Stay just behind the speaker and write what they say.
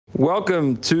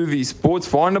Welcome to the Sports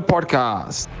Finder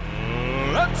podcast.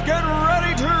 Let's get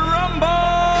ready to rumble!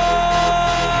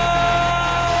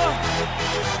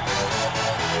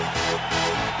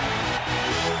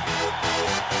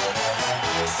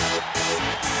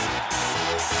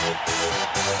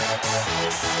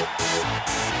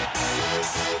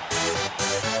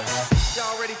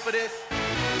 Y'all ready for this?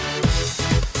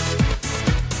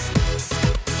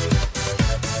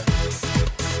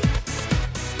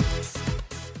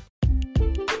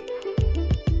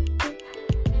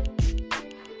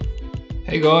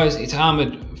 Hey guys, it's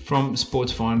Ahmed from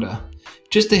Sports Finder.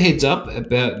 Just a heads up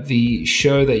about the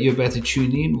show that you're about to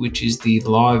tune in, which is the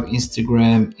live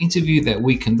Instagram interview that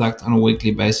we conduct on a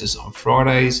weekly basis on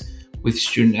Fridays with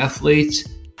student athletes.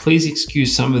 Please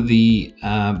excuse some of the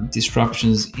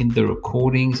disruptions in the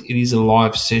recordings. It is a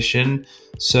live session,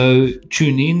 so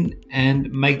tune in and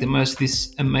make the most of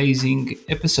this amazing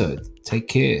episode. Take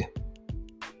care.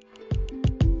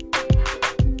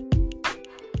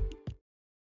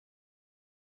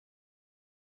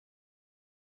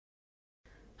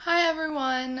 Hi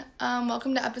everyone,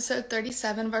 welcome to episode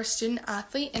 37 of our student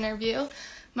athlete interview.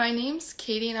 My name's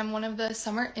Katie and I'm one of the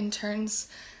summer interns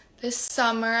this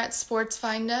summer at Sports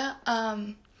Finder.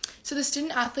 So the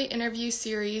student athlete interview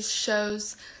series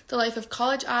shows the life of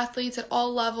college athletes at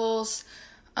all levels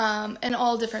and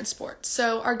all different sports.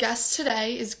 So our guest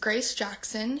today is Grace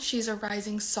Jackson. She's a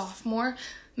rising sophomore,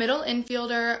 middle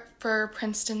infielder for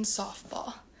Princeton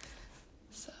softball.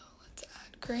 So let's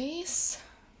add Grace.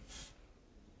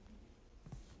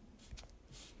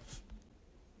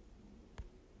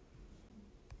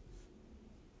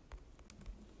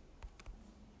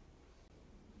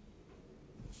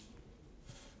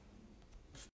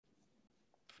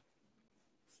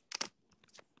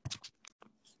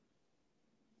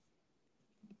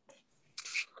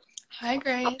 Hi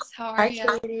Grace, how are you?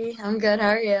 Hi Katie, I'm good. How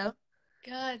are you?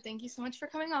 Good, thank you so much for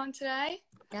coming on today.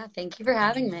 Yeah, thank you for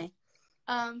having me.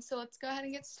 So let's go ahead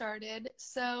and get started.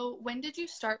 So when did you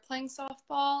start playing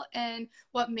softball and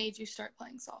what made you start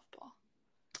playing softball?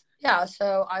 Yeah,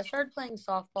 so I started playing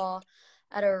softball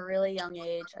at a really young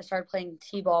age. I started playing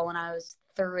t-ball when I was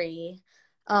 3.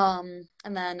 And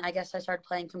then I guess I started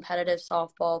playing competitive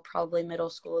softball probably middle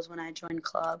school is when I joined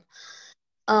club.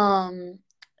 And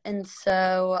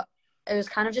so it was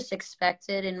kind of just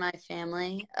expected in my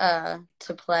family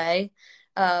to play.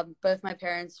 Both my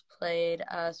parents played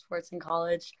sports in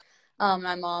college.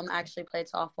 My mom actually played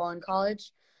softball in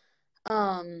college.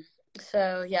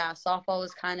 So yeah, softball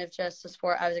was kind of just a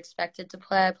sport I was expected to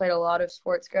play. I played a lot of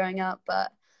sports growing up,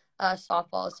 but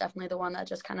softball is definitely the one that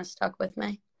just kind of stuck with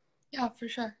me. Yeah, for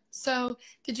sure. So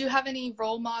did you have any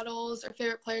role models or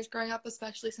favorite players growing up,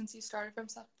 especially since you started from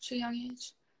such a young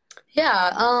age?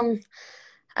 Yeah,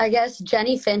 I guess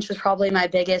Jenny Finch was probably my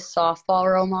biggest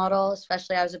softball role model,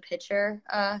 especially I was a pitcher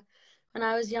when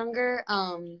I was younger.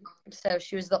 So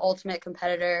she was the ultimate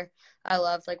competitor. I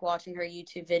loved watching her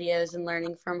YouTube videos and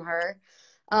learning from her.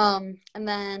 And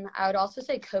then I would also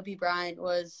say Kobe Bryant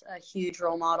was a huge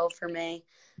role model for me.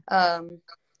 I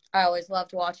always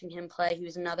loved watching him play. He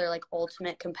was another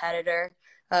ultimate competitor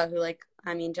who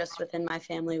just within my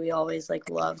family, we always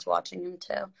loved watching him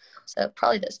too. So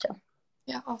probably those two.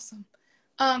 Yeah, awesome.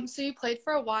 So you played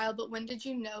for a while, but when did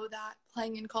you know that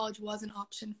playing in college was an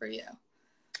option for you?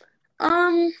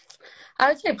 I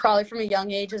would say probably from a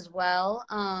young age as well.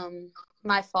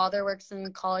 My father works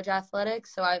in college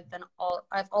athletics, so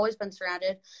I've always been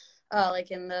surrounded,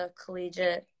 in the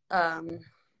collegiate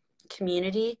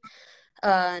community,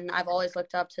 and I've always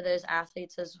looked up to those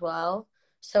athletes as well.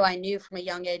 So I knew from a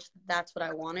young age that's what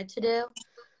I wanted to do.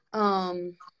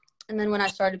 And then when I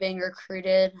started being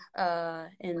recruited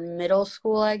in middle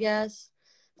school, I guess,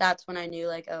 that's when I knew,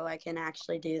 oh, I can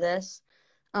actually do this.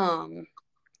 And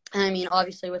I mean,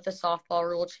 obviously, with the softball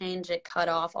rule change, it cut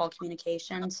off all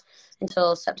communications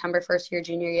until September 1st year,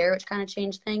 junior year, which kind of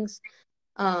changed things.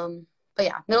 But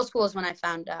yeah, middle school is when I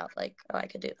found out, oh, I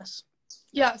could do this.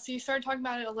 Yeah, so you started talking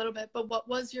about it a little bit, but what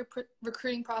was your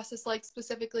recruiting process like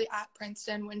specifically at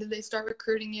Princeton? When did they start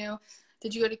recruiting you?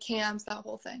 Did you go to camps, that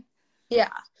whole thing? Yeah.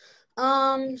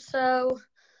 So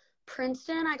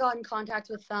Princeton, I got in contact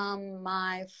with them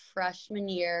my freshman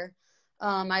year.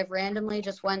 I randomly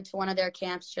just went to one of their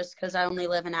camps just because I only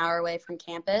live an hour away from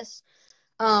campus.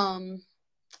 And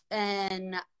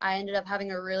I ended up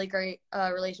having a really great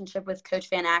relationship with Coach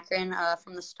Van Akron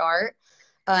from the start.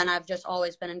 And I've just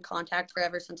always been in contact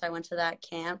ever since I went to that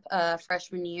camp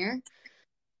freshman year.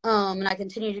 And I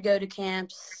continued to go to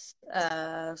camps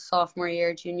sophomore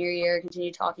year, junior year,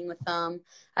 continue talking with them.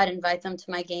 I'd invite them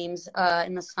to my games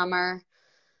in the summer.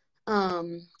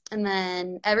 And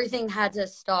then everything had to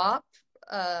stop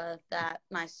that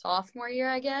my sophomore year,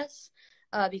 I guess,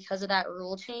 because of that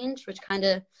rule change, which kind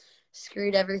of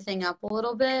screwed everything up a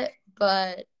little bit.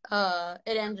 But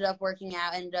it ended up working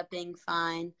out, ended up being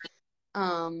fine.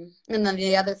 And then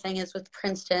the other thing is with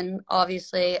Princeton,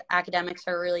 obviously academics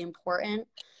are really important.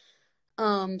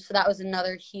 So that was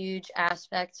another huge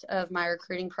aspect of my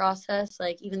recruiting process.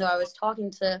 Like, even though I was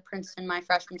talking to Princeton my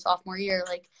freshman, sophomore year,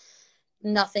 like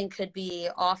nothing could be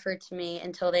offered to me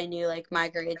until they knew like my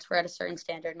grades were at a certain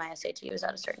standard, my SAT was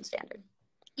at a certain standard.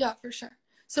 Yeah, for sure.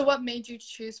 So what made you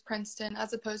choose Princeton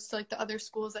as opposed to like the other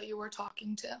schools that you were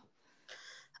talking to?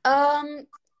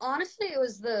 Honestly, it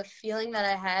was the feeling that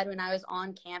I had when I was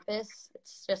on campus.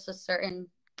 It's just a certain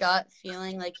gut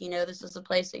feeling, like, this is the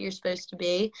place that you're supposed to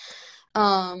be.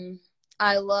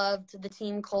 I loved the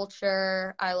team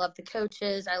culture. I loved the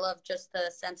coaches. I loved just the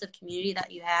sense of community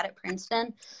that you had at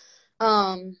Princeton.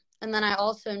 And then I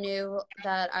also knew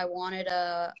that I wanted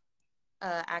a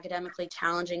academically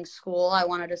challenging school. I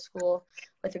wanted a school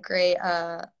with a great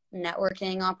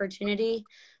networking opportunity.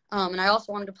 And I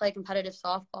also wanted to play competitive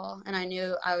softball, and I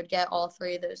knew I would get all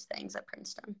three of those things at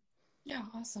Princeton. Yeah,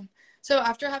 awesome. So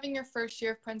after having your first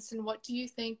year of Princeton, what do you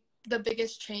think the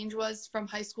biggest change was from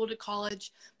high school to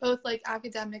college, both like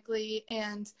academically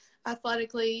and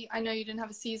athletically? I know you didn't have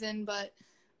a season, but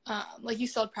like you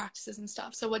still had practices and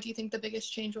stuff. So what do you think the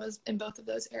biggest change was in both of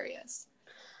those areas?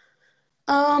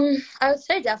 I would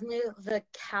say definitely the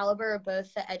caliber of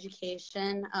both the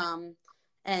education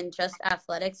and just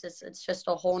athletics. It's just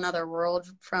a whole nother world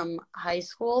from high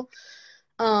school.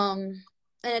 And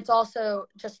it's also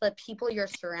just the people you're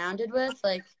surrounded with.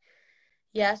 Like,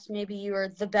 yes, maybe you were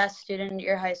the best student at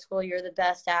your high school, you're the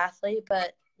best athlete,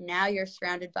 but now you're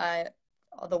surrounded by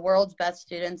the world's best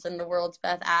students and the world's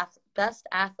best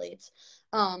athletes.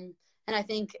 And I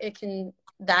think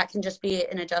that can just be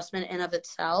an adjustment in of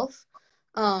itself.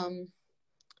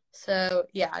 So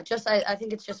yeah, I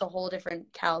think it's just a whole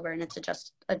different caliber, and it's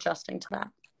adjusting to that.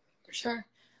 For sure.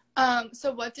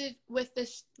 So with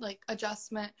this like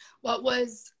adjustment, what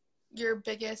was your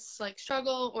biggest like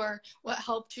struggle, or what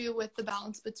helped you with the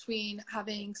balance between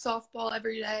having softball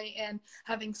every day and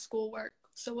having schoolwork?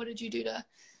 So what did you do to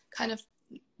kind of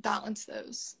balance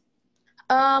those?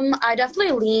 I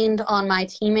definitely leaned on my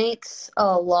teammates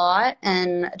a lot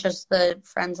and just the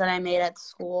friends that I made at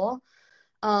school.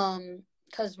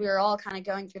 Because we were all kind of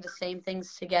going through the same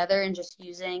things together and just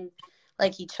using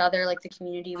like each other, like the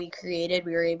community we created,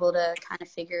 we were able to kind of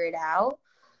figure it out.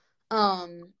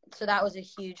 So that was a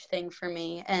huge thing for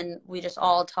me. And we just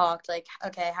all talked like,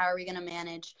 okay, how are we going to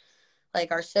manage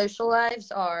like our social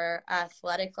lives, our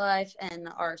athletic life, and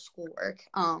our schoolwork?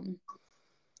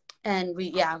 And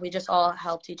we just all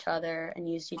helped each other and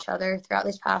used each other throughout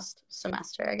this past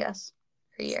semester, I guess,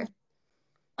 or year.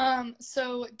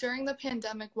 So during the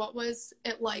pandemic, what was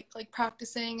it like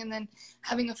practicing and then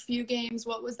having a few games?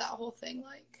 What was that whole thing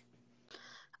like?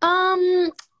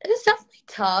 It was definitely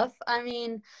tough. I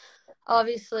mean,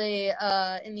 obviously,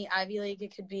 in the Ivy League,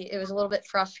 it was a little bit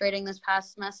frustrating this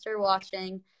past semester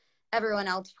watching everyone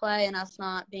else play and us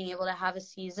not being able to have a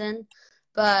season.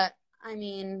 But I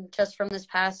mean, just from this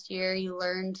past year, you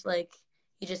learned like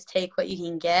you just take what you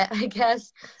can get, I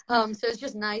guess. So it's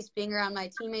just nice being around my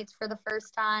teammates for the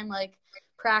first time, like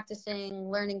practicing,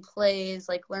 learning plays,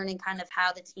 like learning kind of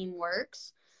how the team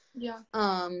works. Yeah.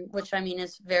 Which I mean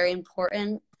is very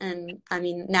important. And I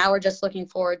mean, now we're just looking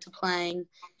forward to playing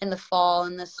in the fall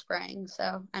and the spring.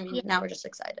 So I mean, now we're just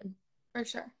excited. For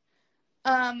sure.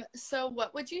 So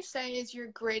what would you say is your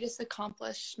greatest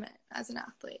accomplishment as an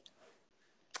athlete?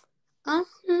 I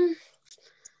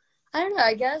don't know.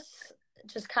 I guess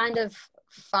just kind of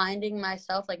finding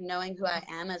myself, like knowing who I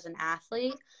am as an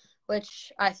athlete,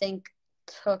 which I think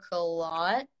took a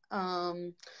lot.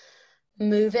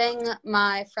 Moving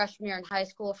my freshman year in high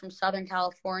school from Southern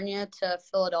California to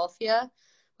Philadelphia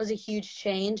was a huge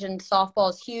change, and softball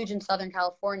is huge in Southern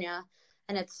California,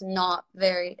 and it's not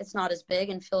as big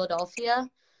in Philadelphia.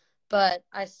 But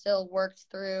I still worked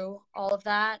through all of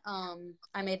that.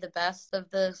 I made the best of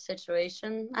the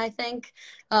situation, I think,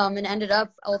 and ended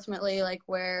up ultimately like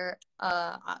where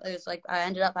it was like I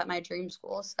ended up at my dream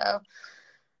school. So,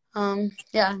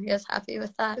 yeah, I guess happy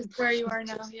with that. It's where you are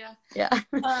now, yeah. Yeah.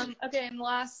 Okay, and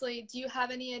lastly, do you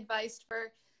have any advice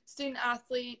for student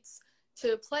athletes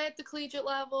to play at the collegiate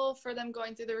level, for them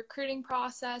going through the recruiting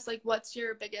process? Like, what's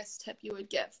your biggest tip you would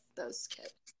give those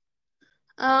kids?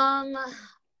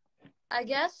 I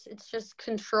guess it's just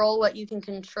control what you can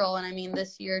control. And I mean,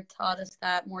 this year taught us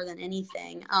that more than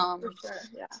anything. For sure,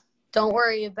 yeah. Don't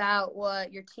worry about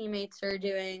what your teammates are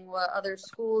doing, what other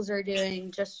schools are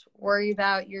doing. Just worry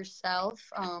about yourself,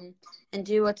 and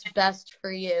do what's best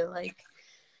for you. Like,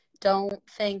 don't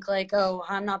think like, oh,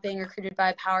 I'm not being recruited by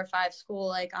a Power 5 school,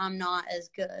 like I'm not as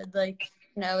good. Like,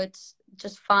 it's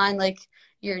just find like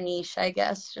your niche, I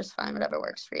guess. Just find whatever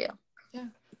works for you. Yeah.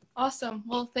 Awesome.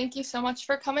 Well, thank you so much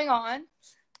for coming on.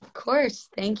 Of course.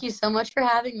 Thank you so much for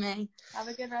having me. Have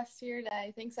a good rest of your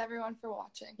day. Thanks everyone for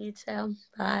watching. You too.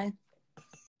 Bye.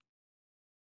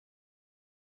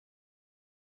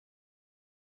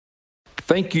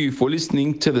 Thank you for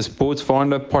listening to the Sports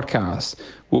Finder podcast.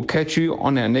 We'll catch you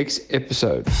on our next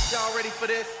episode. Y'all ready for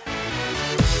this?